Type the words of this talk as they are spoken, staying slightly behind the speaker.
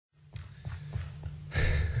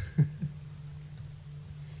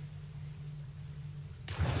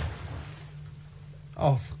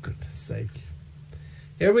Oh, for goodness sake.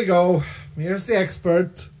 Here we go. Here's the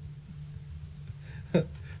expert.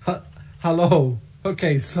 Hello.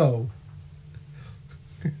 Okay, so.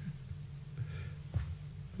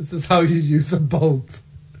 This is how you use a boat.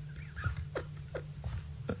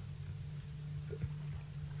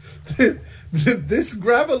 This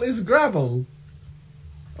gravel is gravel.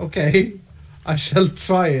 Okay, I shall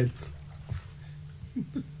try it.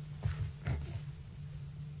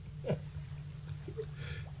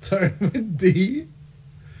 Turn with D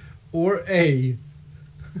or A.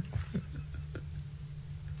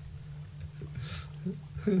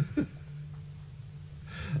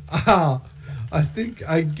 Ah, I think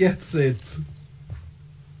I get it.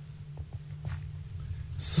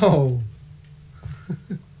 So,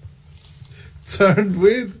 turn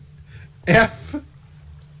with F.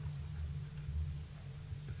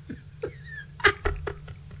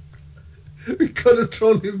 We gotta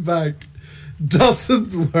throw him back.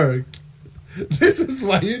 Doesn't work. This is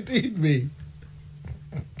why you need me.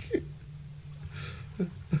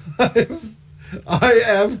 I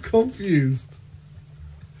am confused.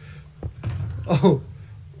 Oh.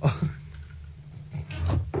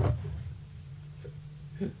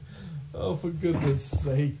 Oh, for goodness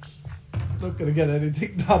sake. Not gonna get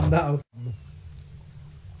anything done now.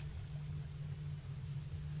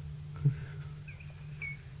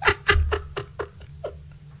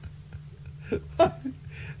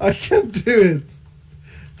 I can do it.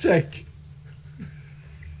 Check.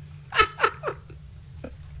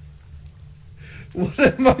 What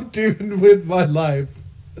am I doing with my life?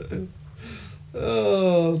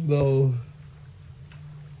 Oh no.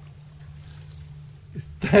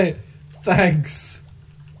 Thanks.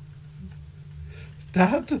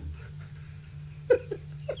 Dad?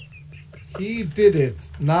 He did it.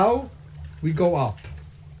 Now we go up.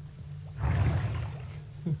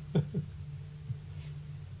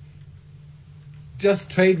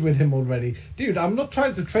 Just trade with him already. Dude, I'm not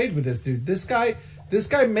trying to trade with this dude. This guy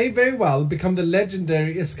may very well become the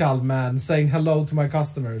legendary Iskall man saying hello to my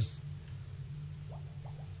customers.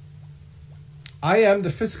 I am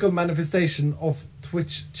the physical manifestation of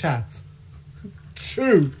Twitch chat.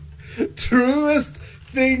 True. Truest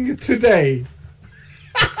thing today.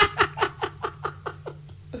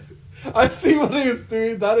 I see what he was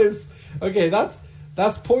doing. That is... Okay,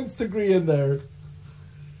 that's points to Grian there.